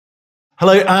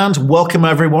Hello and welcome,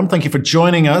 everyone. Thank you for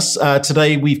joining us.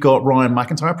 Today, we've got Ryan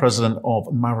McIntyre, president of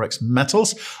Maverix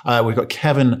Metals. We've got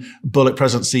Kevin Bullock,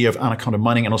 president and CEO of Anaconda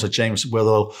Mining, and also James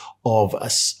Withell,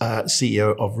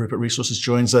 CEO of Rupert Resources,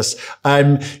 joins us.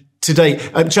 Today,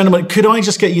 gentlemen, could I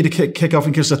just get you to kick off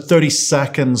and give us 30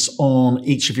 seconds on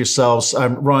each of yourselves?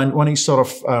 Ryan, why don't you start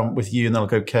off with you, and then I'll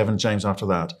go Kevin, James after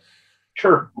that.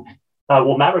 Sure.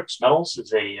 Well, Maverix Metals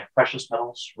is a precious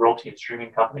metals royalty and streaming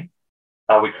company.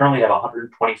 We currently have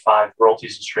 125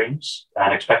 royalties and streams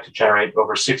and expect to generate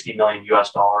over $60 million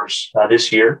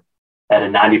this year at a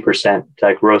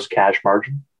 90% gross cash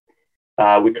margin.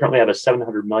 We currently have a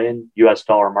 $700 million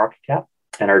market cap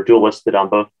and are dual listed on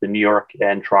both the New York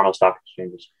and Toronto stock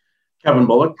exchanges. Kevin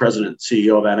Bullock, president and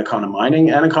CEO of Anaconda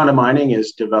Mining. Anaconda Mining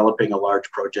is developing a large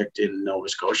project in Nova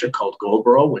Scotia called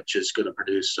Goldboro, which is going to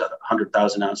produce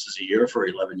 100,000 ounces a year for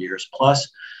 11 years plus.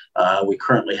 We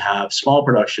currently have small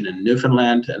production in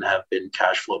Newfoundland and have been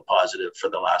cash flow positive for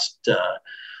the last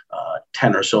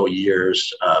 10 or so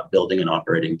years, building an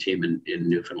operating team in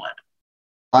Newfoundland.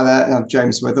 Hi there, I'm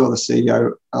James Withell, the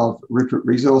CEO of Rupert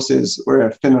Resources. We're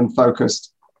a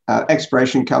Finland-focused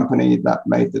exploration company that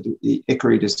made the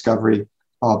Ikkari discovery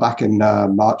back in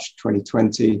March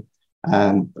 2020,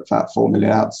 and about 4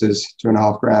 million ounces,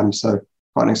 2.5 grams, so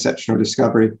quite an exceptional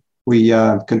discovery. We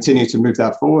continue to move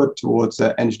that forward towards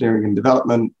engineering and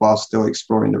development while still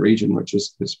exploring the region, which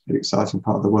is a pretty exciting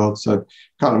part of the world. So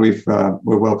currently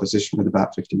we're well positioned with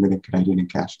about 50 million Canadian in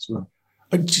cash as well.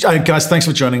 Guys, thanks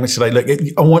for joining me today. Look,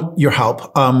 I want your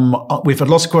help. We've had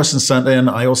lots of questions sent in.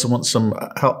 I also want some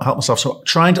help myself. So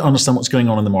trying to understand what's going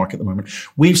on in the market at the moment.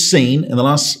 We've seen in the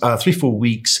last 3-4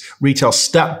 weeks, retail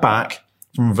step back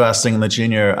from investing in the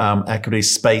junior equity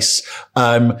space.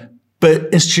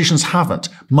 But institutions haven't.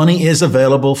 Money is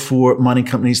available for mining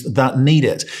companies that need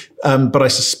it. But I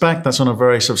suspect that's on a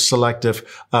very sort of selective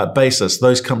basis.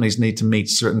 Those companies need to meet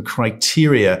certain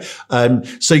criteria.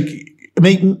 So, I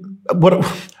mean,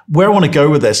 where I want to go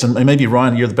with this, and maybe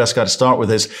Ryan, you're the best guy to start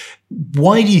with, is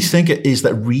why do you think it is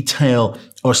that retail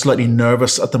are slightly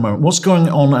nervous at the moment? What's going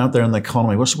on out there in the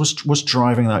economy? What's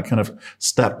driving that kind of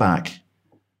step back?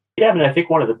 Yeah, I mean, I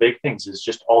think one of the big things is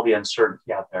just all the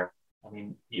uncertainty out there. I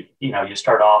mean, you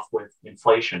start off with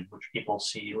inflation, which people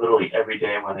see literally every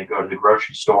day when they go to the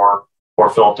grocery store or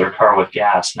fill up their car with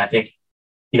gas. And I think,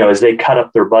 as they cut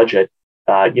up their budget,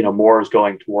 more is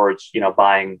going towards,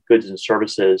 buying goods and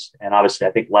services. And obviously,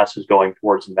 I think less is going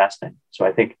towards investing. So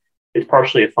I think it's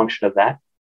partially a function of that.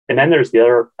 And then there's the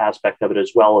other aspect of it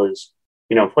as well is,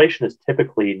 inflation is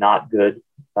typically not good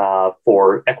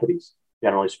for equities,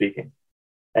 generally speaking.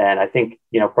 And I think,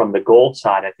 from the gold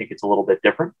side, I think it's a little bit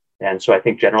different. And so I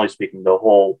think generally speaking, the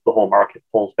whole market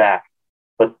pulls back.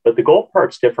 But the gold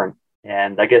part's different.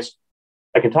 And I guess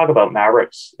I can talk about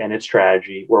Maverix and its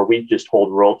strategy where we just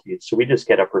hold royalties. So we just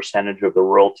get a percentage of the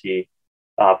royalty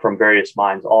from various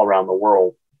mines all around the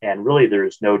world. And really,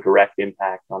 there's no direct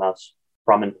impact on us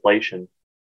from inflation.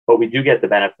 But we do get the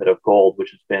benefit of gold, which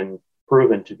has been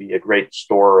proven to be a great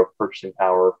store of purchasing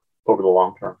power over the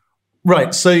long term.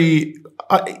 Right. So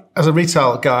as a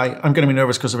retail guy, I'm going to be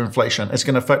nervous because of inflation. It's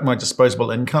going to affect my disposable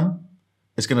income.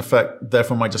 It's going to affect,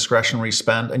 therefore, my discretionary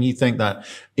spend. And you think that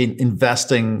in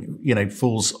investing,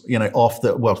 falls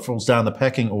down the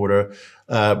pecking order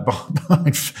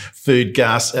behind food,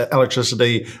 gas,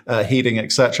 electricity, heating,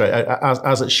 etc.,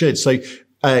 as it should. So,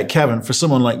 Kevin, for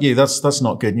someone like you, that's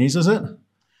not good news, is it?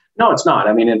 No, it's not.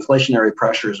 I mean, inflationary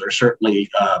pressures are certainly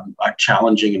a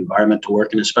challenging environment to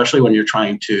work in, especially when you're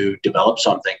trying to develop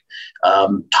something.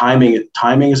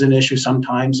 Timing is an issue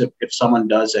sometimes. If someone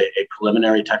does a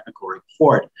preliminary technical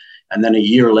report and then a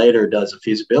year later does a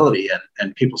feasibility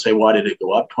and people say, why did it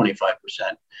go up 25%?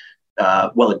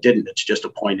 Well, it didn't. It's just a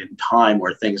point in time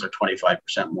where things are 25%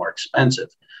 more expensive.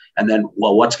 And then,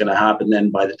 well, what's going to happen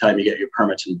then by the time you get your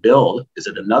permits and build? Is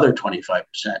it another 25%?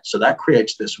 So that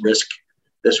creates this risk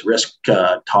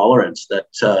tolerance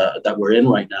that we're in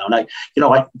right now. And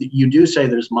you do say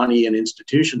there's money in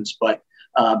institutions, but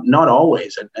not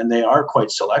always, and they are quite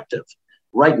selective.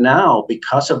 Right now,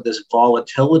 because of this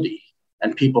volatility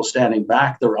and people standing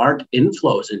back, there aren't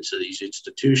inflows into these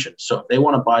institutions. So if they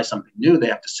want to buy something new, they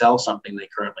have to sell something they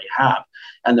currently have.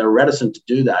 And they're reticent to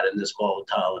do that in this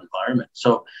volatile environment.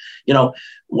 So,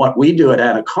 what we do at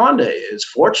Anaconda is,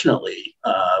 fortunately,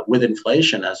 with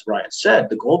inflation, as Ryan said,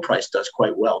 the gold price does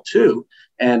quite well too.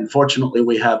 And fortunately,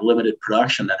 we have limited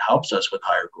production that helps us with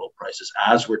higher gold prices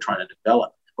as we're trying to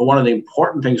develop. But one of the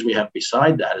important things we have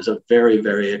beside that is a very,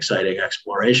 very exciting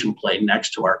exploration play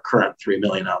next to our current 3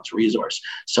 million ounce resource.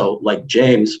 So like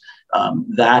James,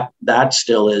 that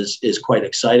still is quite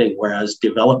exciting, whereas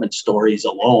development stories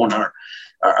alone are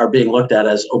are being looked at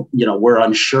as, we're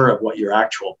unsure of what your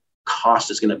actual cost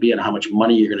is going to be and how much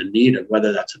money you're going to need and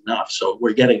whether that's enough. So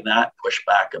we're getting that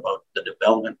pushback about the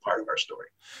development part of our story.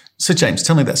 So James,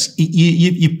 tell me this: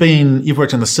 you've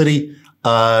worked in the city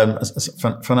as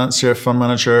a financier, fund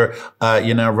manager.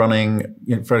 You're now running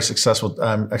a very successful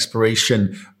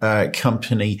exploration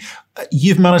company.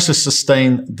 You've managed to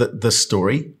sustain the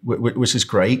story, which is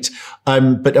great.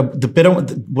 But the bit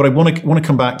what I want to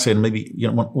come back to, and maybe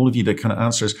want all of you to kind of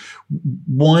answer, is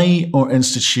why are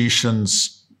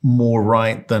institutions more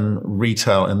right than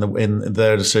retail in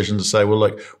their decision to say, well,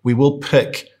 look, we will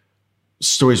pick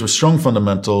stories with strong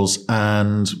fundamentals,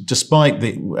 and despite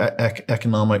the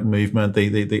economic movement,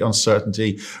 the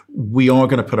uncertainty, we are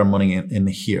going to put our money in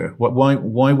here.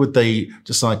 Why would they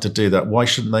decide to do that? Why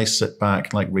shouldn't they sit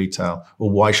back like retail,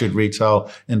 or why should retail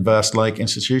invest like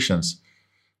institutions?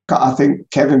 I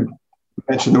think Kevin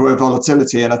mentioned the word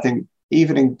volatility, and I think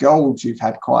even in gold, you've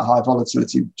had quite high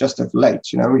volatility just of late.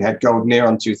 We had gold near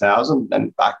on 2000, then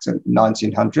back to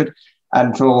 1900.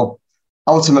 And for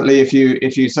ultimately, if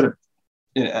you sort of,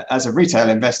 as a retail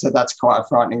investor, that's quite a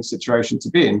frightening situation to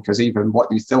be in, because even what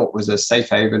you thought was a safe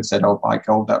haven said, oh, buy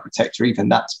gold, that protects you, even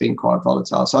that's been quite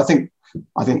volatile. So I think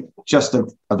just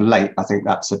of late, I think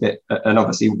that's a bit, and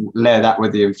obviously layer that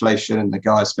with the inflation and the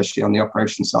guys, especially on the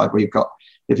operation side, where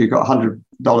if you've got $100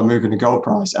 move in the gold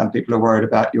price and people are worried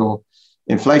about your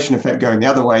inflation effect going the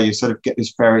other way, you sort of get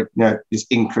this very, this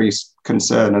increased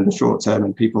concern in the short term,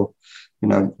 and people,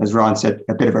 as Ryan said,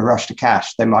 a bit of a rush to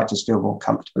cash. They might just feel more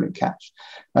comfortable in cash.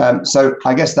 So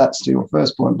I guess that's to your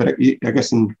first point. But I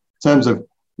guess in terms of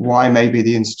why maybe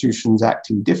the institution's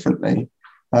acting differently,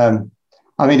 as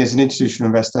an institutional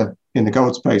investor in the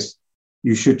gold space,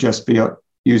 you should just be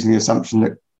using the assumption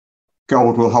that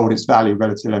gold will hold its value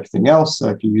relative to everything else. So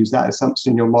if you use that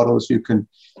assumption in your models, you can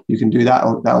do that.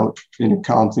 That'll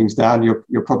calm things down.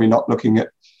 You're probably not looking at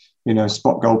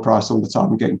spot gold price all the time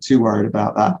and getting too worried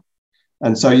about that.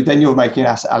 And so then you're making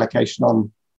asset allocation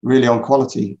on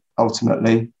quality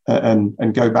ultimately,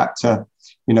 and go back to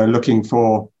looking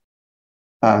for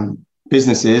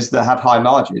businesses that have high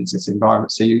margins in this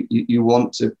environment. So you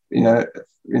want to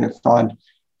find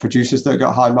producers that have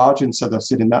got high margins, so they'll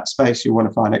sit in that space. You want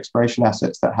to find exploration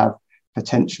assets that have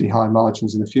potentially high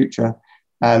margins in the future,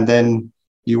 and then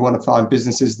you want to find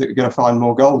businesses that are going to find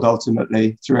more gold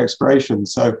ultimately through exploration.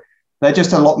 So they're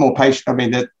just a lot more patient.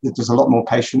 They're just a lot more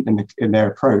patient in their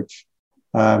approach,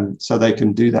 so they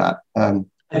can do that.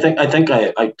 I think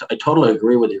I totally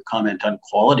agree with your comment on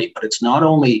quality, but it's not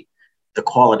only the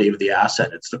quality of the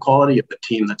asset, it's the quality of the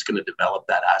team that's going to develop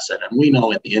that asset. And we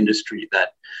know in the industry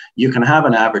that you can have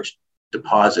an average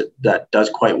deposit that does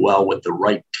quite well with the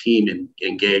right team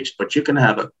engaged, but you can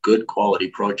have a good quality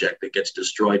project that gets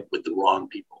destroyed with the wrong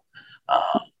people.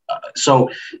 So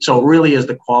it really is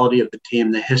the quality of the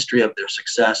team, the history of their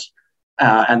success,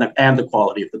 and the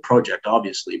quality of the project,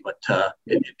 obviously. But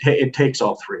it takes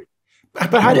all three.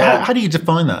 But how do you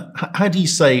define that? How do you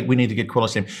say we need a good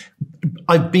quality team?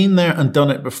 I've been there and done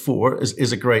it before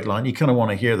is a great line. You kind of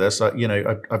want to hear this.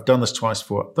 I've done this twice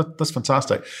before. That's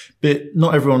fantastic. But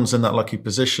not everyone's in that lucky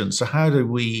position. So how do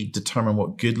we determine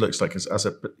what good looks like as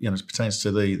it pertains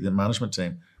to the management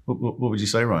team? What would you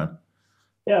say, Ryan?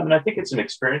 Yeah, I think it's an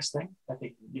experience thing. I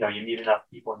think you meet enough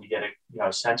people and you get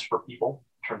a sense for people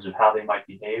in terms of how they might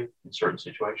behave in certain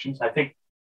situations. I think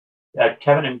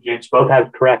Kevin and James both have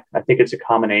it correct. I think it's a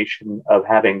combination of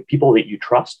having people that you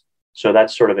trust. So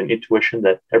that's sort of an intuition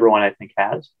that everyone, I think,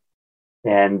 has.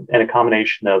 And a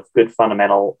combination of good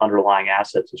fundamental underlying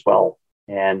assets as well.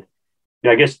 And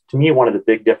I guess to me, one of the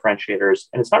big differentiators,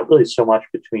 and it's not really so much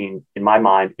between, in my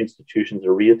mind, institutions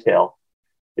or retail,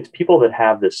 it's people that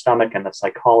have the stomach and the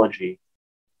psychology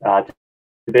to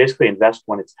basically invest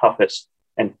when it's toughest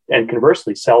and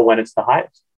conversely sell when it's the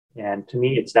highest. And to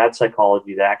me, it's that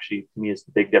psychology that actually, to me, is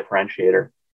the big differentiator.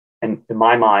 And in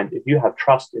my mind, if you have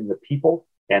trust in the people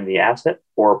and the asset,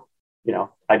 or,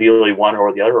 ideally one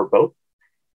or the other or both,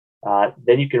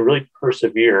 then you can really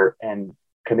persevere and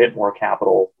commit more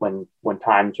capital when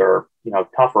times are,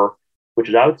 tougher, which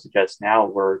is, I would suggest now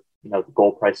where, the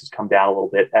gold prices come down a little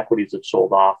bit, equities have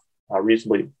sold off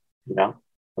reasonably,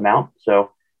 amount.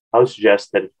 So I would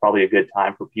suggest that it's probably a good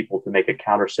time for people to make a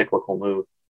counter-cyclical move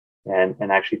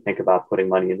and actually think about putting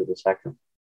money into the sector.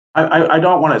 I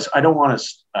don't want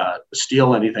to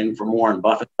steal anything from Warren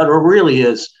Buffett, but it really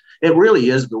is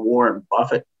the Warren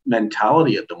Buffett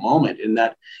mentality at the moment, in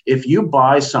that if you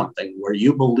buy something where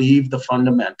you believe the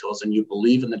fundamentals and you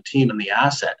believe in the team and the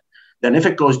asset, then if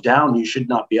it goes down, you should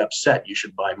not be upset. You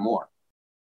should buy more.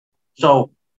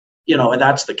 So and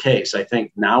that's the case. I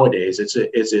think nowadays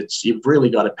it's you've really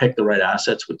got to pick the right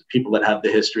assets with the people that have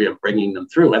the history of bringing them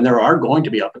through. And there are going to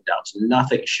be up and downs.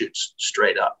 Nothing shoots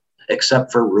straight up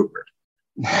except for Rupert.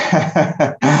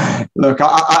 Look,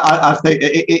 I think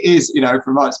it is,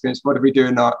 from my experience, what do we do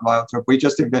in my job? We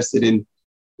just invested in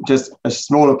just a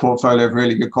smaller portfolio of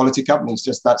really good quality companies.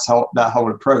 Just that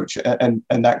whole approach, and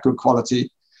that good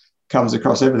quality comes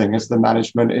across everything. It's the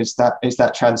management, it's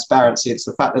that transparency, it's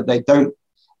the fact that they don't,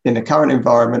 in the current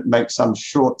environment, make some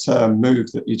short-term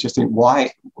move that you just think,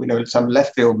 why, some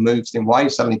left field moves, then why are you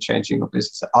suddenly changing your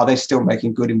business? Are they still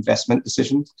making good investment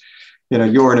decisions?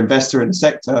 You're an investor in the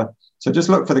sector, so just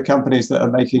look for the companies that are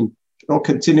making or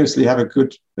continuously have a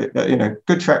good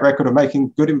track record of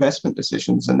making good investment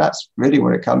decisions. And that's really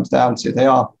what it comes down to. They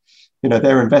are,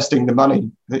 they're investing the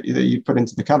money that you put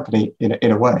into the company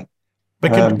in a way.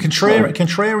 But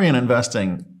contrarian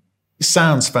investing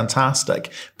sounds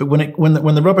fantastic, but when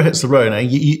the rubber hits the road,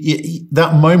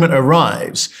 that moment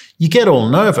arrives, you get all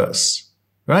nervous,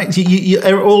 right?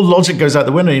 All logic goes out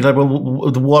the window. You're like,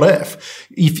 well, what if?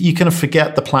 You kind of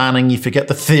forget the planning, you forget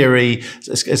the theory.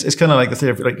 It's kind of like the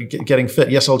theory of like getting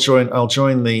fit. Yes, I'll join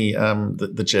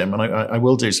the gym, and I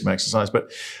will do some exercise.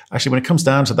 But actually, when it comes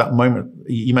down to that moment,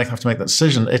 you might have to make that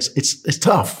decision. It's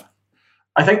tough.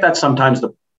 I think that's sometimes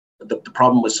the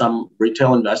problem with some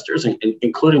retail investors,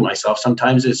 including myself,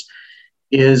 sometimes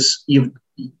is you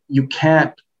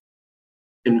can't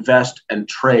invest and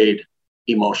trade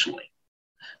emotionally.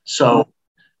 So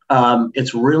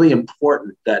it's really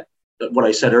important that what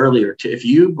I said earlier, if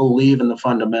you believe in the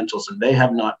fundamentals and they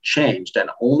have not changed and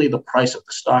only the price of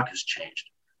the stock has changed,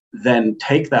 then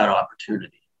take that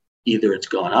opportunity. Either it's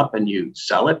gone up and you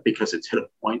sell it because it's hit a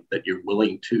point that you're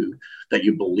willing to, that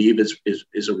you believe is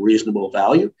a reasonable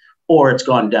value, or it's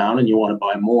gone down and you want to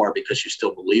buy more because you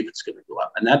still believe it's going to go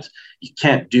up. And you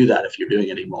can't do that if you're doing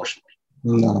it emotionally.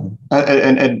 No.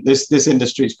 And this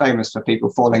industry is famous for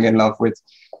people falling in love with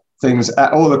things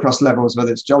at all across levels,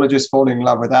 whether it's geologists falling in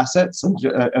love with assets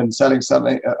and selling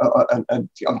something. And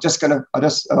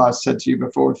I said to you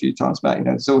before a few times, Matt,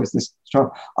 there's always this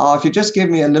strong, if you just give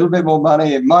me a little bit more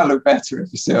money, it might look better,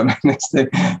 if you see what I mean.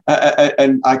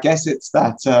 And I guess it's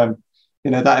that,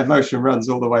 that emotion runs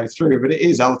all the way through, but it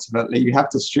is ultimately, you have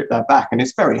to strip that back. And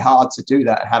it's very hard to do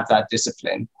that and have that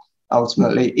discipline.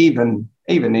 Ultimately, even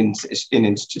in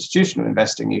institutional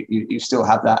investing, you still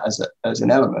have that as an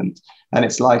element. And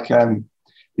it's like,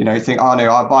 you think,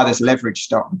 I'll buy this leverage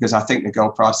stock because I think the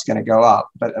gold price is going to go up.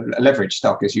 But a leverage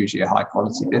stock is usually a high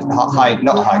quality business, not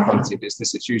a high quality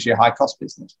business. It's usually a high cost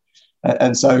business.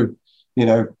 And so,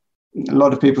 a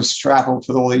lot of people straddle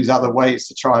for all these other ways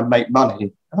to try and make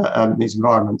money in these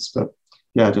environments. But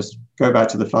yeah, just go back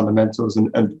to the fundamentals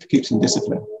and keep some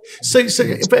discipline. So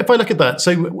if I look at that,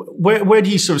 so where do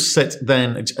you sort of sit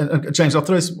then, James? I'll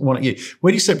throw this one at you.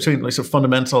 Where do you sit between like sort of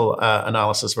fundamental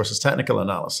analysis versus technical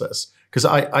analysis? Because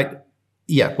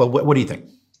what do you think?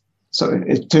 So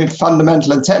between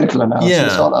fundamental and technical analysis,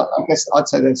 yeah. I guess I'd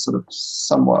say they're sort of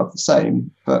somewhat of the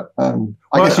same. But I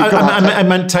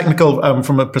meant technical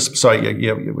from a sorry,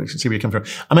 we can see where you come from.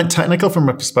 I meant technical from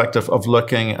a perspective of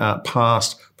looking at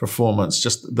past performance,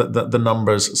 just the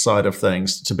numbers side of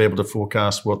things, to be able to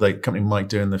forecast what the company might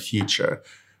do in the future,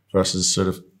 versus sort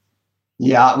of.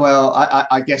 Yeah, well,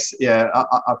 I guess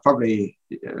I probably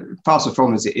past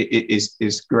performance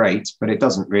is great, but it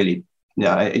doesn't really.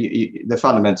 The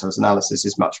fundamentals analysis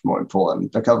is much more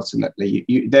important. Like ultimately,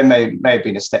 there may have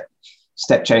been a step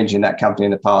change in that company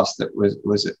in the past that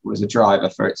was a driver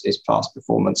for its past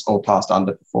performance or past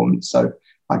underperformance. So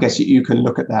I guess you can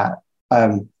look at that.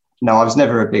 No, I was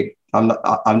never I'm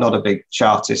not a big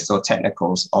chartist or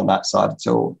technicals on that side at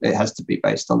all. It has to be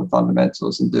based on the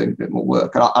fundamentals and doing a bit more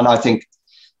work. And I think,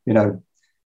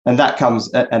 and that comes,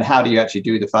 and how do you actually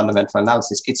do the fundamental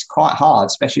analysis? It's quite hard,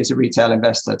 especially as a retail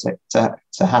investor, to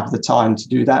have the time to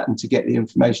do that and to get the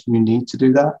information you need to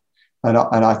do that. And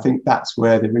I think that's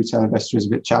where the retail investor is a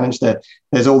bit challenged.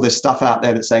 There's all this stuff out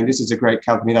there that's saying this is a great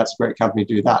company, that's a great company,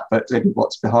 do that, but really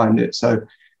what's behind it? So,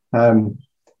 I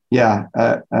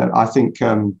think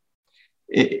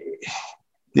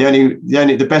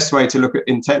the best way to look at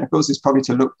in technicals is probably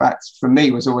to look back. For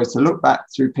me, was always to look back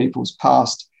through people's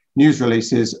past news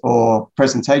releases or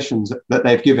presentations that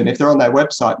they've given, if they're on their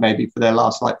website, maybe for their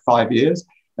last 5 years,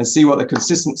 and see what the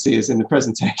consistency is in the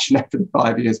presentation after the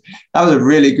 5 years. That was a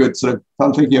really good sort of,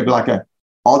 I'm thinking of like a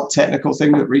odd technical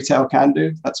thing that retail can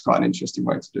do. That's quite an interesting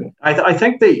way to do it. I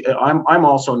think I'm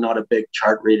also not a big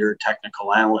chart reader,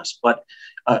 technical analyst, but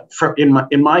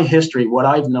in my history, what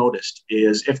I've noticed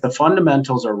is if the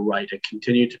fundamentals are right and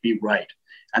continue to be right,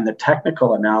 and the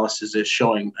technical analysis is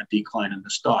showing a decline in the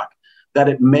stock, that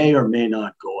it may or may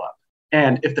not go up.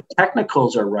 And if the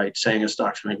technicals are right, saying a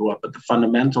stock's going to go up, but the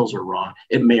fundamentals are wrong,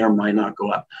 it may or may not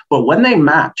go up. But when they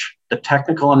match the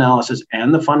technical analysis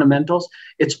and the fundamentals,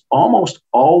 it's almost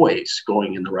always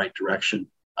going in the right direction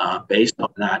based on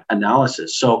that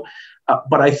analysis. So,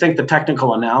 but I think the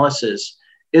technical analysis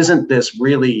isn't this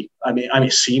really,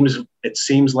 it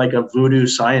seems like a voodoo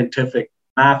scientific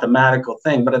mathematical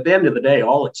thing, but at the end of the day,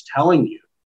 all it's telling you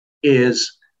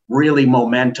is really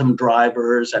momentum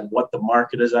drivers and what the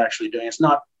market is actually doing.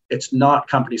 It's not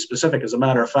company specific. As a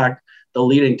matter of fact, the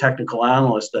leading technical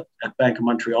analyst at Bank of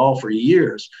Montreal for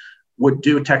years would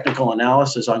do technical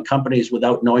analysis on companies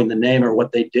without knowing the name or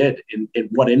what they did in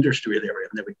what industry they were in.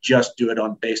 They would just do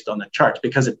it based on the charts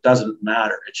because it doesn't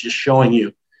matter. It's just showing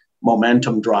you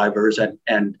momentum drivers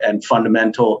and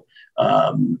fundamental,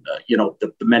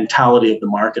 the mentality of the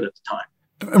market at the time.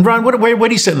 And Ryan, where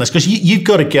do you sit in this? Because you've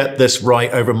got to get this right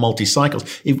over multi cycles.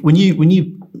 When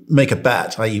you make a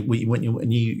bet, i.e.,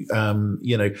 when you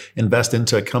invest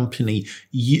into a company,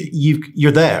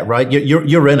 you're there, right?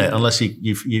 You're in it unless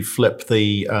you flip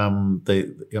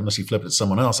unless you flip it to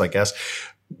someone else, I guess.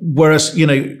 Whereas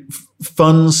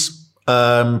funds,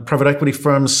 private equity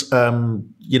firms,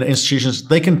 institutions,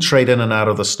 they can trade in and out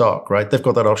of the stock, right? They've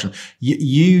got that option.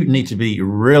 You need to be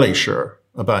really sure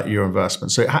about your investment.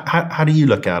 So how do you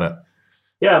look at it?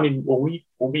 Yeah, when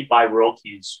we buy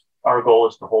royalties, our goal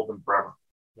is to hold them forever.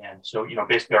 And so,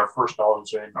 basically our first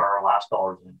dollars in are our last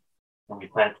dollars in, and we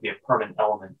plan it to be a permanent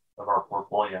element of our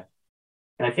portfolio.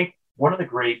 And I think one of the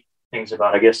great things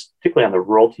about, I guess, particularly on the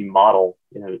royalty model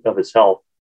of itself,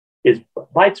 is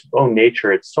by its own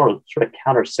nature, it's sort of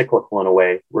counter-cyclical in a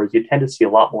way, whereas you tend to see a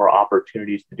lot more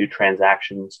opportunities to do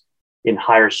transactions in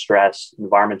higher stress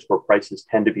environments where prices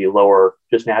tend to be lower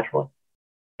just naturally.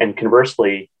 And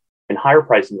conversely, in higher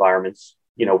price environments,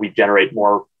 we generate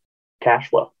more cash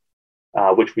flow,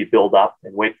 which we build up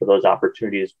and wait for those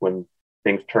opportunities when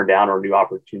things turn down or new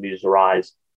opportunities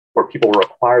arise where people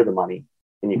require the money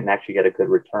and you can actually get a good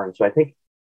return. So I think,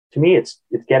 to me, it's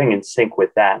getting in sync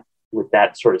with that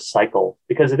sort of cycle,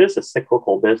 because it is a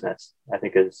cyclical business. I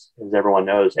think as everyone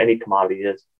knows, any commodity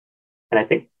is. And I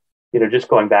think, just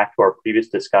going back to our previous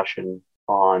discussion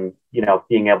on,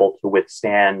 being able to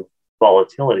withstand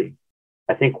volatility,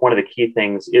 I think one of the key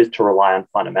things is to rely on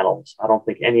fundamentals. I don't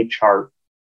think any chart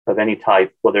of any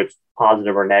type, whether it's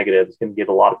positive or negative, is going to give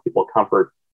a lot of people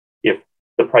comfort if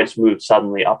the price moves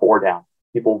suddenly up or down.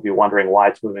 People will be wondering why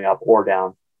it's moving up or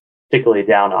down, particularly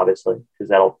down, obviously, because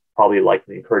that'll probably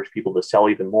likely encourage people to sell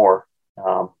even more.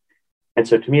 And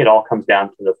so to me, it all comes down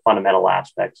to the fundamental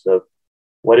aspects of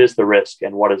what is the risk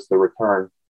and what is the return.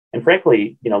 And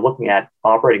frankly, looking at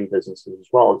operating businesses as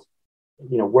well as,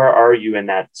 where are you in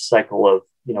that cycle of,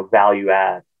 value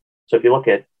add? So if you look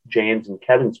at James and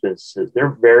Kevin's businesses, they're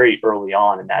very early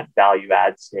on in that value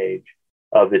add stage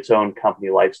of its own company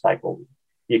life cycle.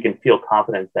 You can feel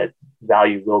confident that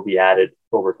value will be added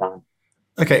over time.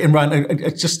 Okay, and Ryan, I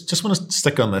just want to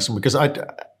stick on this one because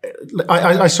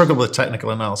I struggle with technical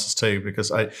analysis too,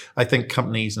 because I think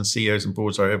companies and CEOs and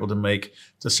boards are able to make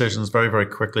decisions very, very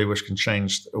quickly, which can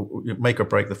make or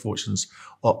break the fortunes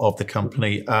of the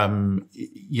company. And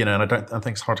I think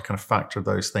it's hard to kind of factor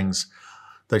those things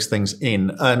in.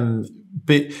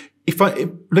 But if I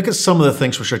look at some of the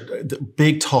things which are the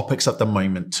big topics at the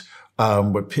moment,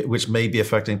 which may be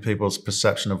affecting people's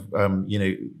perception of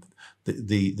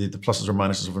the pluses or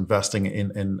minuses of investing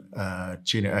in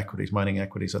junior equities, mining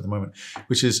equities at the moment,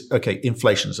 which is,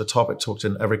 inflation is a topic talked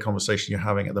in every conversation you're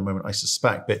having at the moment, I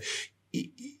suspect. But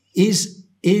is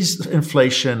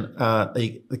inflation at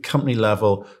the company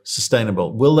level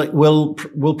sustainable?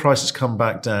 Will prices come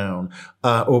back down,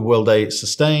 or will they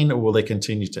sustain, or will they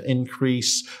continue to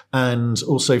increase? And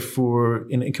also,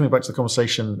 in coming back to the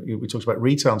conversation we talked about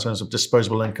retail in terms of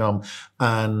disposable income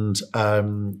and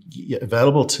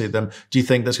available to them, do you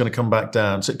think that's going to come back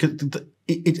down? So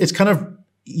it's kind of,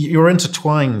 you're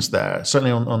intertwined there,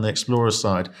 certainly on the explorer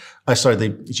side.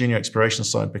 The junior exploration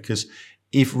side, because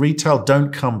if retail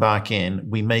don't come back in,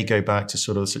 we may go back to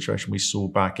sort of the situation we saw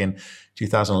back in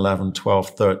 2011, 12,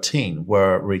 13,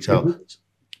 where retail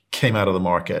came out of the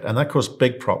market. And that caused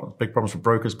big problems for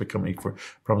brokers, for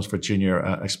problems for junior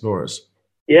explorers.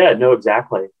 Yeah, no,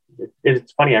 exactly.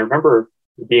 It's funny. I remember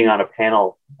being on a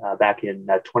panel back in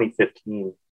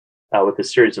 2015 with a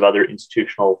series of other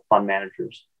institutional fund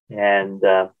managers. And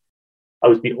I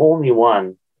was the only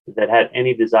one that had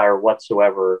any desire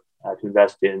whatsoever to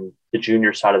invest in the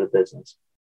junior side of the business.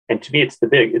 And to me,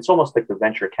 it's almost like the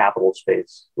venture capital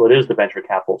space. Well, it is the venture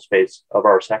capital space of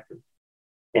our sector.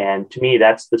 And to me,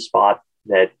 that's the spot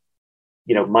that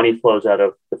money flows out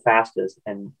of the fastest,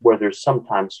 and where there's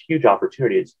sometimes huge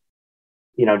opportunities,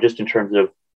 just in terms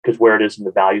of, because where it is in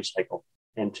the value cycle.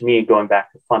 And to me, going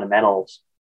back to fundamentals,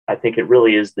 I think it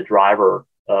really is the driver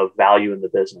of value in the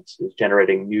business, is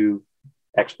generating new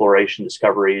exploration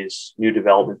discoveries, new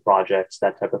development projects,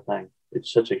 that type of thing.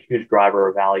 It's such a huge driver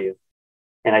of value.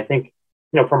 And I think,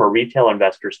 from a retail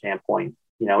investor standpoint,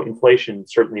 inflation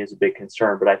certainly is a big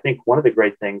concern, but I think one of the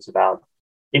great things about,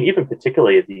 and even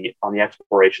particularly on the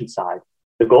exploration side,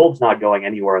 the gold's not going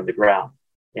anywhere in the ground.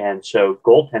 And so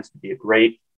gold tends to be a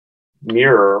great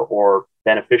mirror or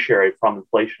beneficiary from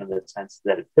inflation in the sense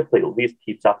that it typically at least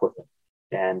keeps up with it.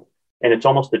 And it's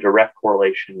almost a direct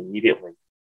correlation immediately.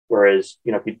 Whereas,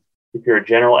 if you're a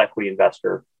general equity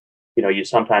investor, you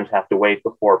sometimes have to wait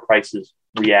before prices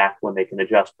react when they can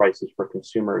adjust prices for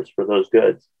consumers for those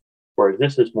goods. Whereas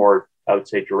this is more, I would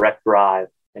say, direct drive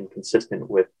and consistent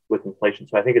with inflation.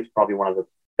 So I think it's probably one of the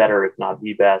better, if not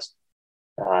the best,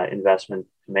 investment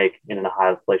to make in a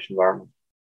high inflation environment.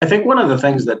 I think one of the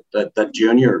things that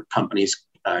junior companies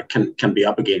can be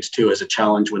up against too as a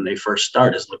challenge when they first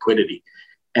start is liquidity.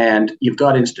 And you've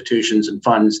got institutions and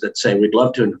funds that say, we'd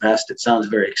love to invest. It sounds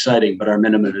very exciting, but our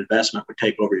minimum investment would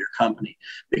take over your company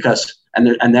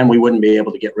and then we wouldn't be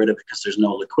able to get rid of it because there's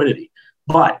no liquidity.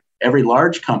 But every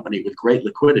large company with great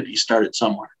liquidity started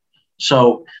somewhere.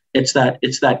 So it's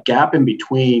that gap in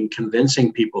between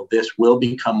convincing people this will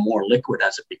become more liquid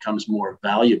as it becomes more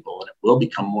valuable, and it will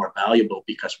become more valuable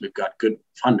because we've got good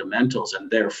fundamentals,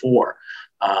 and therefore,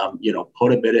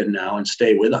 put a bit in now and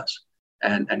stay with us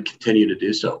and continue to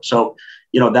do so. So,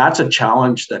 that's a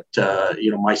challenge that,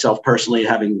 myself personally,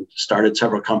 having started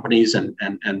several companies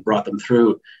and brought them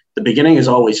through, the beginning is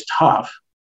always tough.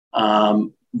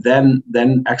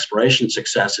 Then exploration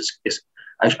success is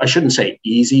I shouldn't say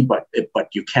easy, but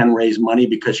you can raise money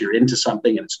because you're into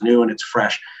something and it's new and it's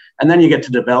fresh. And then you get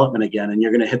to development again, and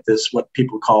you're going to hit this, what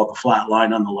people call the flat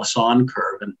line on the Lassonde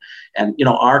curve. And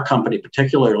our company,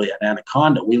 particularly at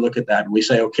Anaconda, we look at that and we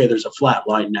say, okay, there's a flat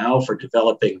line now for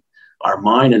developing our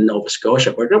mine in Nova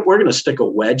Scotia. We're going to stick a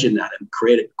wedge in that and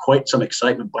create quite some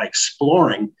excitement by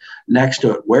exploring next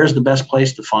to it. Where's the best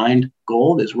place to find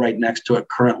gold is right next to a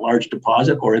current large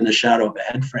deposit or in the shadow of a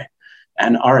head frame.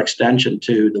 And our extension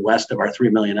to the west of our 3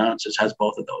 million ounces has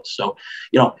both of those. So,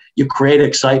 you create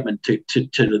excitement to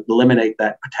eliminate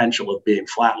that potential of being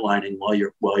flatlining while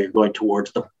you're going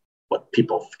towards what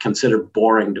people consider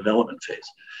boring development phase.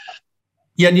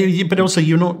 Yeah, but also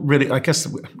you're not really, I guess,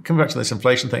 coming back to this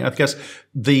inflation thing, I guess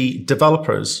the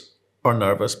developers are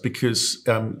nervous because,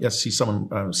 as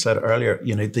someone said earlier,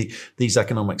 these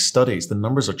economic studies, the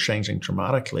numbers are changing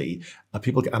dramatically.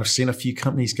 I've seen a few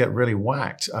companies get really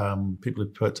whacked. People who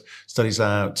put studies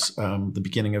out the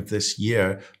beginning of this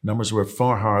year, numbers were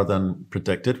far higher than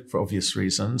predicted for obvious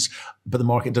reasons, but the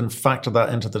market didn't factor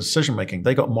that into the decision making.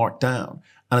 They got marked down,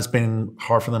 and it's been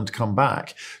hard for them to come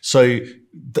back. So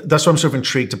that's what I'm sort of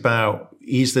intrigued about.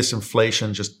 Is this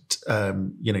inflation just,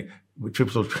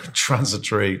 people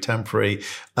transitory, temporary,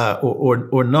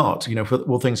 or not?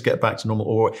 Will things get back to normal,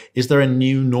 or is there a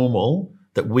new normal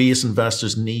that we as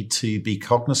investors need to be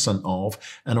cognizant of?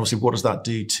 And obviously, what does that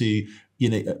do to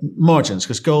margins?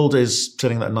 Because gold is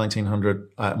sitting at that 1900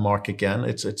 mark again.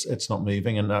 It's not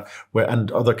moving, and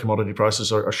other commodity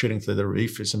prices are shooting through the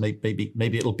roof. So maybe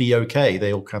it'll be okay.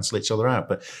 They all cancel each other out.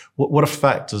 But what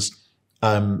effect does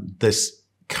this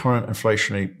current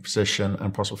inflationary position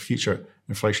and possible future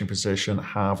inflation position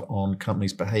have on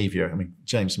companies' behavior? I mean,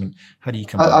 James, how do you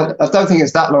come I don't think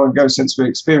it's that long ago since we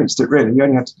experienced it, really. You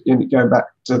only have to go back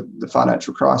to the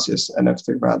financial crisis and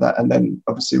everything about that. And then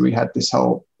obviously we had this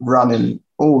whole run in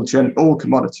all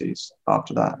commodities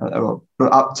after that,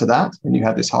 but up to that. And you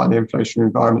had this highly inflationary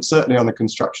environment. Certainly on the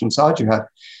construction side, you had,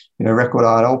 record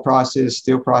iron ore prices,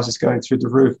 steel prices going through the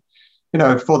roof.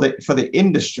 For the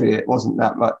industry, it wasn't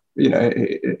that much.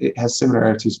 It has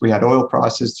similarities. We had oil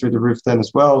prices through the roof then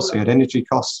as well. So you had energy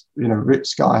costs,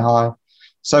 sky high.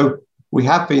 So we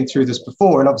have been through this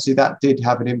before, and obviously that did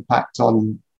have an impact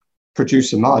on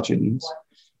producer margins.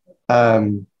 But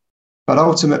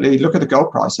ultimately, look at the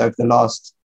gold price over the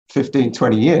last 15,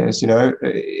 20 years.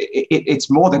 It's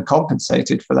more than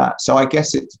compensated for that. So I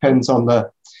guess it depends on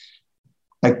the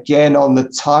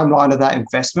timeline of that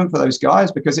investment for those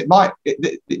guys, because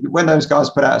when those guys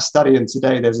put out a study and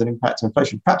today there's an impact on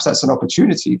inflation, perhaps that's an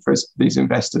opportunity for these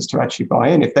investors to actually buy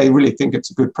in if they really think it's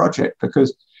a good project,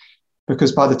 because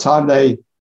by the time they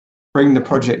bring the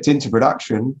project into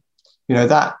production,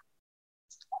 that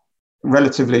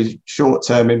relatively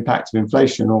short-term impact of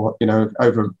inflation or,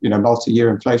 over, multi-year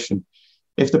inflation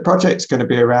if the project's going to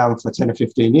be around for 10 or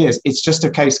 15 years, it's just a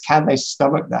case, can they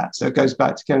stomach that? So it goes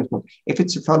back to Kevin's point. If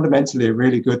it's fundamentally a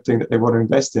really good thing that they want to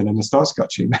invest in and the stock's got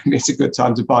cheap, maybe it's a good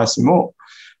time to buy some more.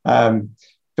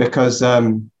 Because,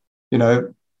 unless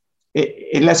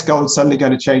gold's suddenly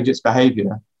going to change its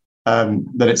behavior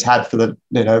that it's had for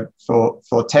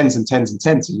tens and tens and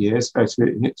tens of years,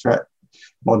 basically throughout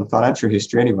modern financial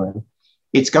history anyway,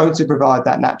 it's going to provide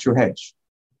that natural hedge.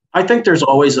 I think there's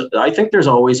always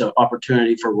an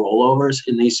opportunity for rollovers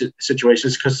in these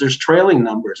situations because there's trailing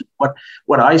numbers.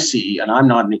 What I see, and I'm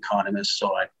not an economist,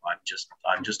 so I'm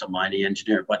just a mining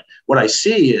engineer. But what I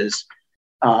see is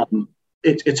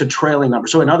it's a trailing number.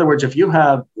 So in other words, if you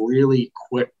have really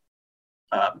quick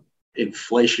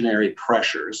inflationary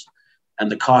pressures and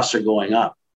the costs are going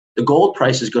up, the gold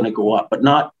price is going to go up, but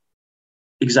not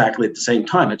exactly at the same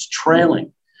time. It's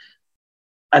trailing.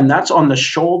 And that's on the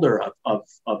shoulder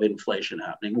of inflation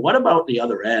happening. What about the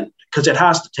other end? Because it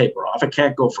has to taper off. It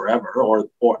can't go forever,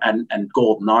 and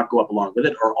gold not go up along with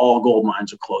it, or all gold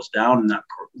mines are closed down, and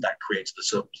that creates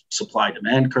the supply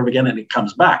demand curve again, and it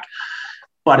comes back.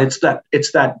 But it's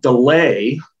that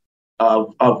delay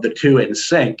of the two in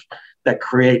sync that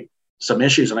create some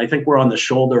issues. And I think we're on the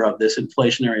shoulder of this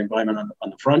inflationary environment on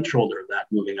the front shoulder of that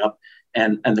moving up.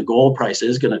 And the gold price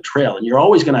is going to trail. And you're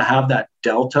always going to have that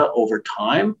delta over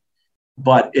time,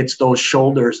 but it's those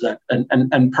shoulders that,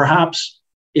 and perhaps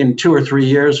in 2 or 3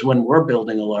 years when we're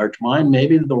building a large mine,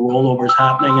 maybe the rollover is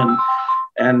happening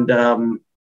and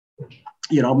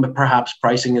perhaps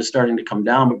pricing is starting to come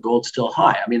down, but gold's still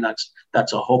high. I mean,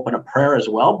 that's a hope and a prayer as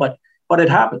well, but it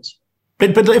happens.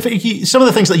 But some of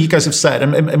the things that you guys have said,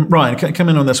 and Ryan, come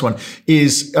in on this one,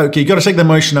 is, okay, you got to take the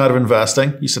emotion out of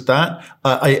investing. You said that.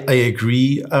 I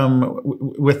agree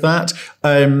with that.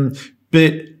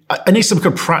 But I need some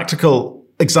kind of practical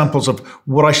examples of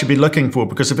what I should be looking for,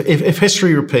 because if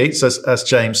history repeats, as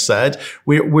James said,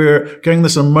 we're going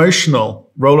this emotional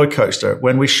roller coaster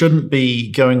when we shouldn't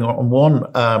be going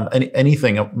on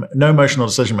anything, no emotional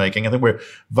decision making. I think we're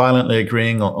violently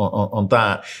agreeing on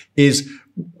that. Is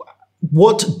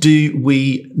what do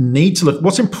we need to look?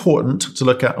 What's important to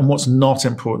look at, and what's not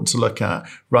important to look at?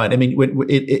 Right. I mean,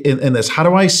 in this, how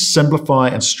do I simplify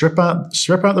and strip out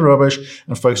the rubbish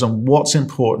and focus on what's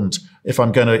important if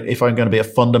I'm going to be a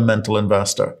fundamental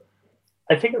investor?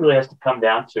 I think it really has to come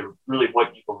down to really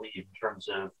what you believe in terms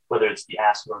of whether it's the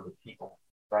asset or the people,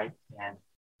 right? And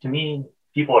to me,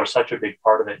 people are such a big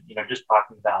part of it. Just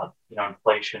talking about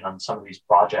inflation on some of these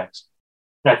projects,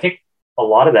 and I think a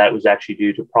lot of that was actually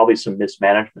due to probably some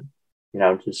mismanagement,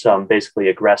 to some basically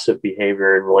aggressive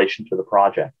behavior in relation to the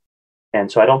project.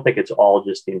 And so I don't think it's all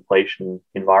just the inflation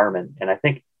environment. And I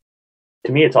think,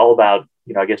 to me, it's all about,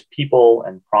 I guess, people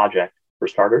and project for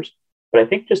starters. But I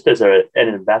think just as an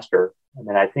investor,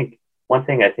 I think one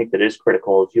thing I think that is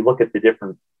critical is you look at the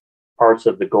different parts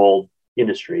of the gold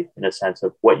industry in a sense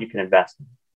of what you can invest in.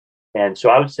 And so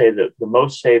I would say that the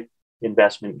most safe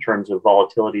investment in terms of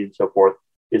volatility and so forth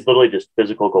is literally just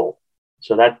physical gold.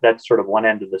 So that's sort of one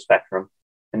end of the spectrum.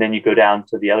 And then you go down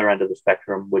to the other end of the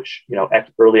spectrum, which,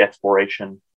 early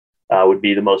exploration would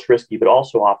be the most risky, but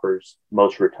also offers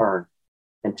most return.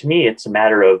 And to me, it's a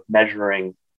matter of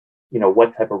measuring,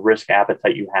 what type of risk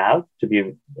appetite you have to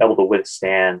be able to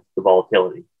withstand the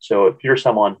volatility. So if you're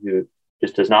someone who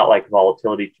just does not like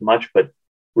volatility too much, but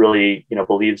really,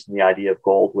 believes in the idea of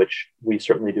gold, which we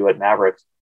certainly do at Maverix,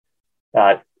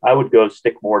 I would go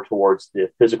stick more towards the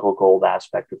physical gold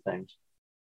aspect of things.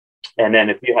 And then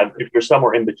if you're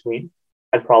somewhere in between,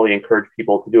 I'd probably encourage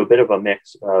people to do a bit of a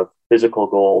mix of physical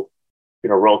gold,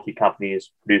 royalty companies,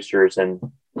 producers, and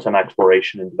some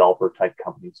exploration and developer type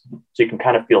companies. So you can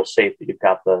kind of feel safe that you've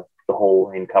got the whole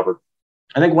lane covered.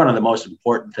 I think one of the most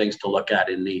important things to look at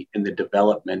in the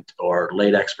development or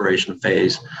late exploration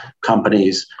phase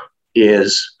companies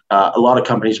is a lot of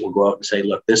companies will go out and say,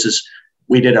 look,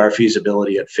 we did our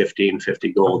feasibility at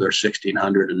 1550 gold or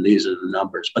 1600, and these are the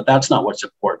numbers. But that's not what's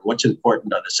important. What's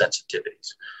important are the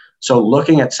sensitivities. So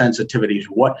looking at sensitivities,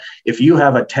 what if you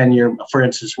have a 10-year, for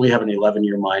instance, we have an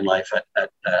 11-year mine life at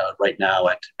right now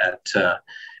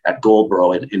at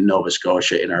Goldboro in Nova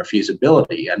Scotia in our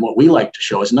feasibility. And what we like to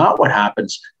show is not what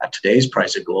happens at today's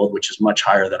price of gold, which is much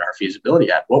higher than our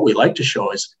feasibility at. What we like to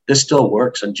show is this still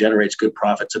works and generates good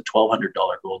profits at $1,200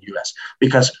 gold US,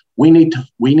 because we need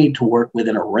to work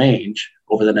within a range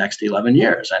over the next 11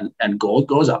 years, and gold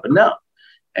goes up and down.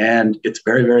 And it's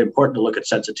very, very important to look at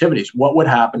sensitivities. What would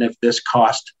happen if this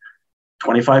cost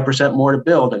 25% more to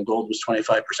build and gold was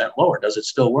 25% lower? Does it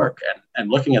still work?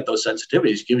 And looking at those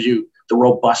sensitivities gives you the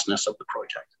robustness of the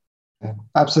project. Yeah,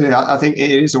 absolutely. I think it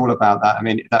is all about that. I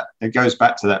mean, that it goes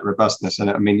back to that robustness.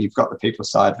 And I mean, you've got the people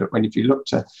side, but if you look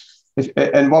to,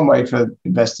 and one way for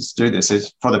investors to do this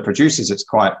is for the producers, it's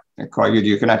quite good.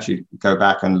 You can actually go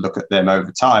back and look at them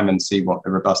over time and see what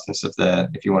the robustness of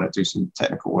if you want to do some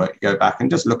technical work, you go back and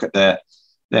just look at their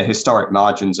historic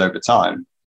margins over time.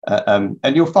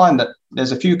 And you'll find that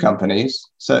there's a few companies,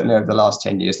 certainly over the last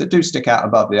 10 years, that do stick out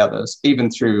above the others,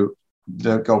 even through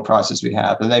the gold prices we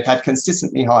have, and they've had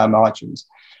consistently higher margins,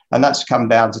 and that's come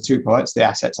down to 2 points: the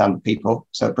assets and the people.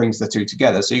 So it brings the two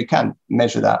together. So you can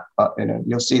measure that, but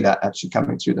you'll see that actually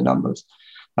coming through the numbers.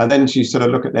 And then you sort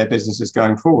of look at their businesses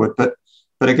going forward. But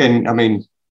again, I mean,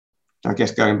 I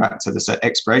guess going back to the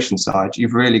exploration side,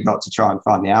 you've really got to try and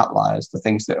find the outliers, the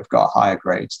things that have got higher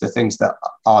grades, the things that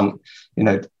aren't,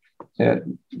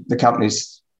 the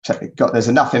companies. There's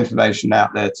enough information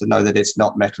out there to know that it's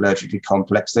not metallurgically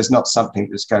complex. There's not something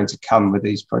that's going to come with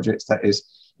these projects that is,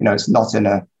 it's not in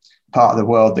a part of the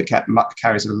world that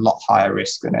carries a lot higher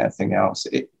risk than anything else.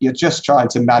 You're just trying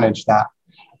to manage that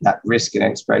risk in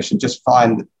exploration. Just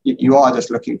find you are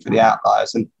just looking for the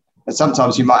outliers, and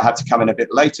sometimes you might have to come in a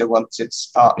bit later once it's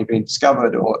partly been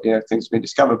discovered, or things have been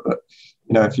discovered. But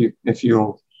if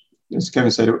you're, as Kevin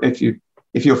said,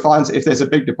 if there's a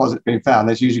big deposit being found,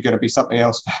 there's usually going to be something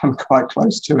else found quite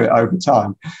close to it over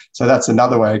time. So that's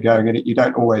another way of going. And you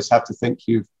don't always have to think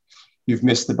you've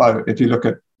missed the boat. If you look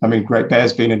at, Great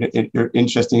Bear's been an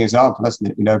interesting example,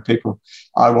 hasn't it?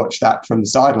 I watched that from the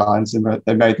sidelines, and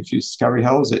they made a few discovery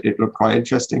holes. It looked quite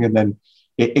interesting. And then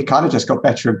it kind of just got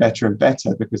better and better and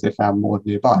better because they found more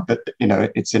nearby. But,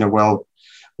 it's in a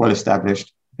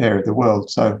well-established area of the world.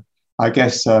 So I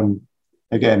guess,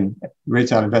 again,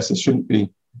 retail investors shouldn't be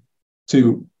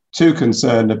too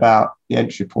concerned about the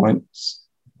entry points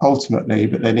ultimately,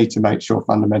 but they need to make sure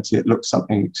fundamentally it looks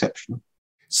something exceptional.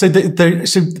 So,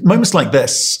 so moments like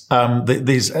this,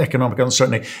 these economic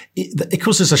uncertainty, it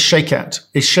causes a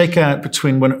shakeout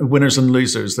between winners and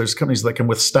losers. There's companies that can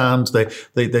withstand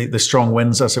the strong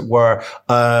winds, as it were,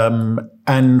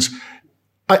 and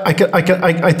I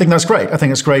think that's great. I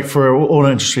think it's great for all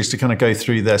industries to kind of go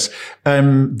through this.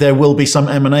 There will be some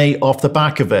M&A off the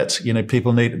back of it.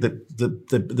 People need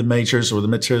the majors or the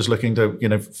mid-tiers looking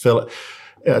to, fill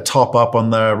top up on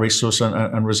their resource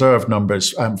and reserve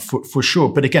numbers, for sure.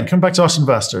 But again, coming back to us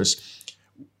investors,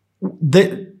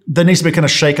 there needs to be kind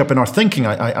of shake up in our thinking,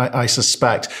 I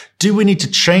suspect. Do we need to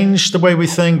change the way we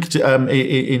think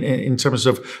in terms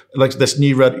of like this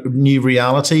new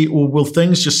reality, or will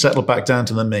things just settle back down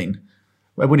to the mean?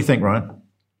 What do you think, Ryan?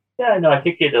 Yeah, no, I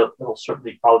think it'll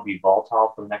certainly probably be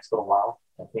volatile for the next little while.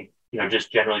 I think,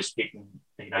 just generally speaking,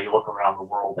 you look around the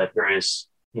world at various,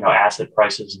 asset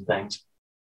prices and things.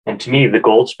 And to me, the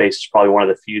gold space is probably one of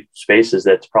the few spaces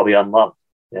that's probably unloved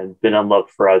and been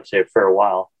unloved for, I would say, a fair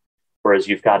while. Whereas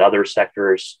you've got other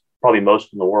sectors, probably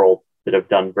most in the world, that have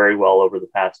done very well over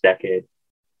the past decade.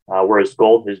 Whereas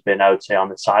gold has been, I would say, on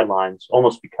the sidelines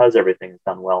almost because everything has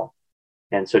done well.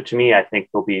 And so to me, I think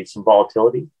there'll be some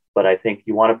volatility, but I think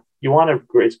you want to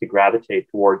basically gravitate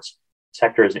towards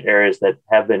sectors and areas that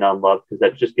have been unloved, because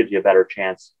that just gives you a better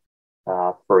chance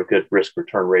for a good risk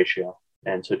return ratio.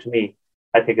 And so to me,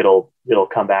 I think it'll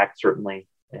come back certainly.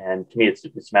 And to me, it's a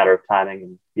matter of timing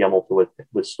and be able to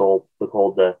withhold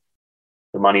the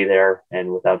money there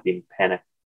and without being panicked.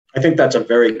 I think that's a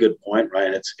very good point,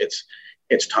 Ryan.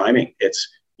 It's timing. It's,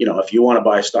 if you want to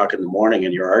buy a stock in the morning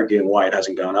and you're arguing why it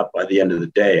hasn't gone up by the end of the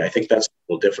day, I think that's a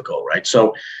little difficult, right?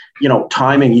 So,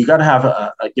 timing, you got to have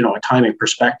a timing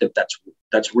perspective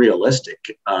that's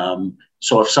realistic.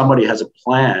 So if somebody has a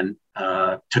plan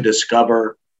to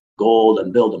discover gold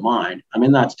and build a mine,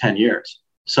 that's 10 years.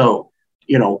 So,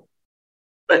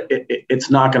 but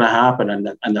it's not going to happen,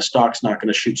 and the stock's not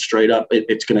going to shoot straight up.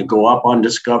 It's going to go up on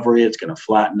discovery. It's going to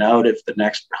flatten out if the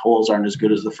next holes aren't as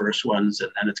good as the first ones,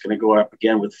 and then it's going to go up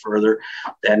again with further.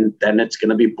 Then it's going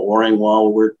to be boring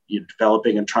while we're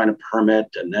developing and trying to permit,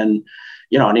 and then,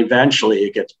 and eventually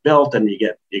it gets built, and you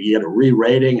get a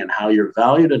re-rating and how you're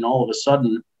valued, and all of a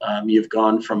sudden you've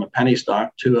gone from a penny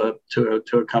stock to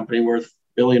a company worth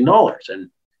 $1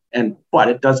 billion, but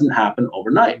it doesn't happen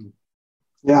overnight.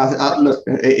 Yeah, look,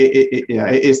 it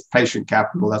is patient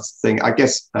capital. That's the thing. I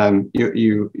guess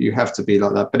you have to be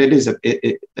like that. But it is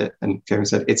and Kevin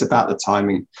said it's about the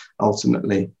timing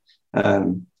ultimately.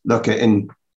 I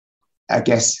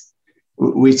guess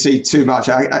we see too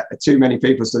many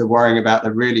people sort of worrying about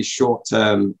the really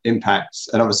short-term impacts.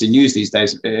 And obviously, news these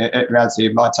days. At reality,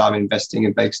 of my time investing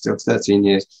in Baker Steel 13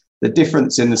 years, the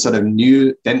difference in the sort of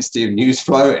new density of news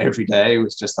flow every day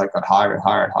was just like got higher and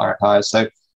higher and higher and higher. So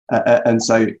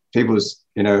people's,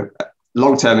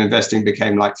 long-term investing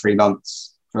became like 3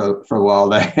 months for a while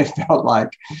there. It felt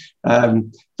like,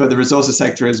 but the resources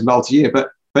sector is multi-year.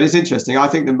 But it's interesting. I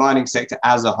think the mining sector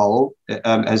as a whole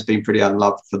has been pretty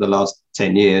unloved for the last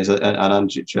 10 years and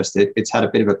uninterested. It's had a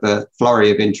bit of a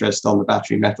flurry of interest on the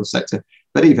battery metal sector.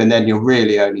 But even then, you're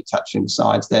really only touching the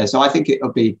sides there. So I think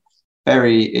it'll be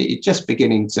just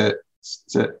beginning to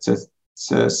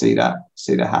see that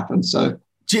happen. So,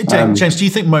 James, do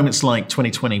you think moments like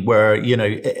 2020, where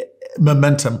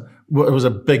momentum was a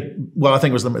big? Well, I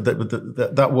think it was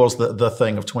that was the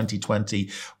thing of 2020.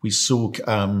 We saw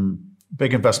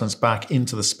big investments back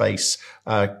into the space.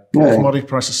 Commodity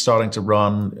prices starting to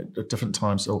run at different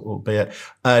times, albeit.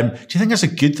 Do you think that's a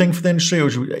good thing for the industry,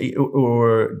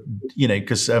 or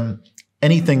because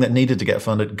anything that needed to get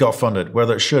funded got funded,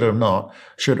 whether it should or not,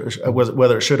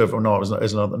 whether it should have or not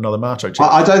is another matter.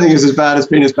 I don't think it's as bad as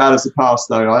the past,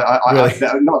 though.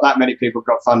 Really? Not that many people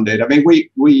got funded. I mean,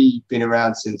 we've been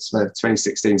around since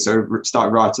 2016, so it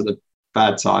started right at the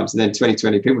bad times, and then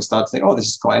 2020, people started to think, "Oh, this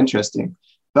is quite interesting,"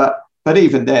 But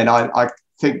even then, I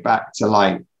think back to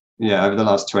over the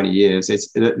last 20 years,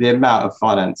 it's the amount of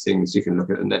financings you can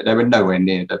look at, and they were nowhere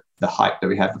near the hype that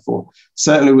we had before.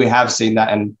 Certainly, we have seen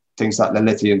that in things like the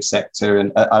lithium sector,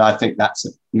 and I think that's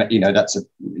a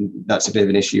bit of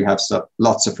an issue. You have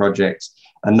lots of projects,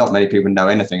 and not many people know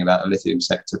anything about the lithium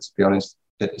sector, to be honest.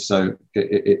 So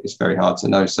it's very hard to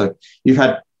know. So you've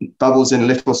had bubbles in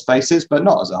little spaces, but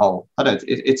not as a whole.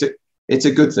 It's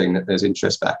a good thing that there's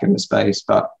interest back in the space,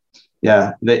 but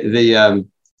yeah, the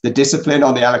discipline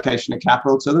on the allocation of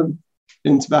capital to them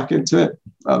back into it.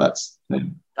 Well, that's. Yeah.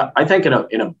 I think in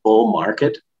a bull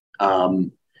market,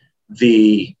 in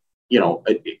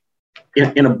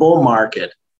a bull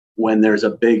market, when there's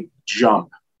a big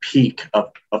peak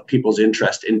of people's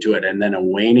interest into it, and then a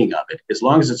waning of it, as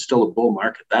long as it's still a bull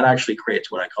market, that actually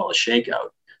creates what I call a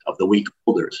shakeout of the weak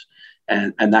holders,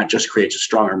 and that just creates a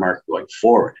stronger market going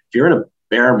forward. If you're in a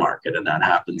bear market and that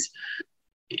happens,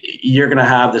 you're going to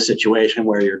have the situation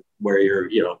where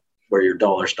your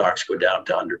dollar stocks go down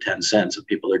to under 10 cents and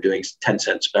people are doing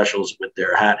 10-cent specials with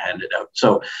their hat handed out.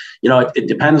 So, it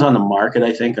depends on the market,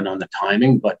 I think, and on the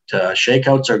timing, but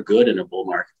shakeouts are good in a bull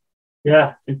market.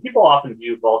 Yeah. And people often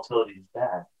view volatility as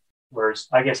bad, whereas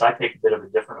I guess I take a bit of a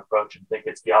different approach and think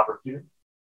it's the opportunity.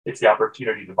 It's the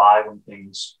opportunity to buy when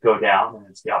things go down, and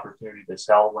it's the opportunity to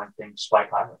sell when things spike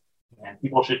higher. And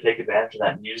people should take advantage of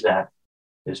that and use that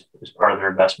as part of their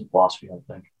investment philosophy, I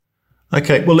think.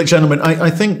 Okay, well, look, gentlemen,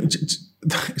 I think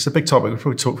it's a big topic. We'll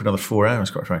probably talk for another 4 hours,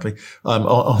 quite frankly,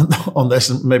 on this,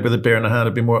 and maybe the bear in the hand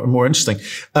would be more interesting.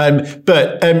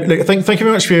 But look, thank you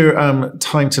very much for your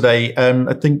time today.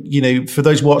 I think, for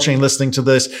those watching and listening to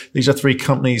this, these are 3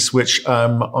 companies which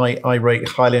I rate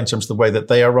highly in terms of the way that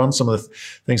they are run. Some of the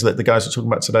things that the guys are talking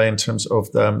about today in terms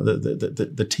of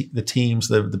the teams,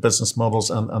 the business models,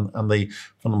 and the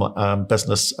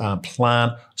business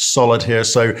plan, solid here.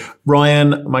 So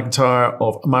Ryan McIntyre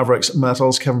of Maverix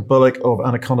Metals, Kevin Bullock of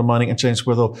Anaconda Mining, and James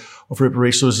Withell of Rupert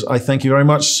Resources. I thank you very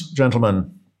much,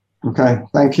 gentlemen. Okay,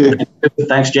 thank you.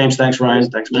 Thanks, James. Thanks, Ryan.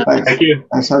 Thanks, Matt. Thanks. Thank you.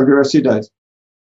 Thanks. Have a good rest of your day.